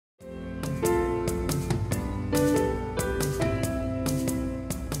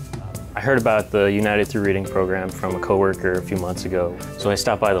I heard about the United Through Reading program from a coworker a few months ago. So I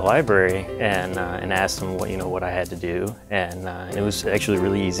stopped by the library and asked them what I had to do. And it was actually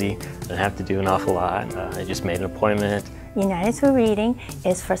really easy. I didn't have to do an awful lot. I just made an appointment. United Through Reading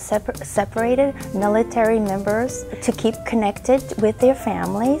is for separated military members to keep connected with their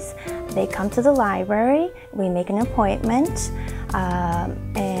families. They come to the library, we make an appointment,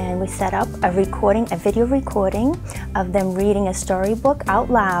 and we set up a video recording of them reading a storybook out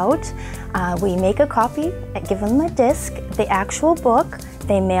loud. We make a copy, give them a disc, the actual book,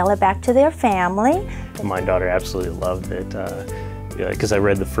 they mail it back to their family. My daughter absolutely loved it. Because I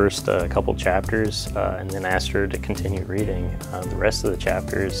read the first couple chapters and then asked her to continue reading the rest of the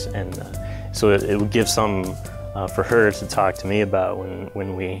chapters, and so it would give some for her to talk to me about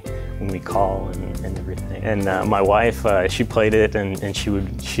when we call and everything. And my wife, she played it, and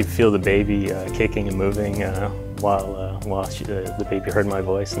she'd feel the baby kicking and moving while the baby heard my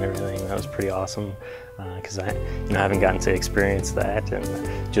voice and everything. That was pretty awesome because I haven't gotten to experience that,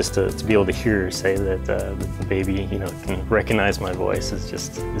 and just to be able to hear her say that the baby can recognize my voice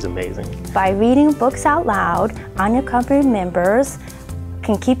is amazing. By reading books out loud, unaccompanied members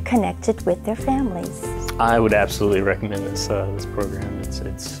can keep connected with their families. I would absolutely recommend this program.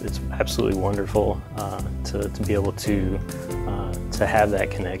 It's absolutely wonderful to be able to have that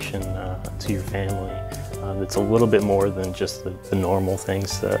connection to your family. It's a little bit more than just the normal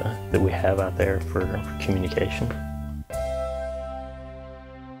things that we have out there for communication.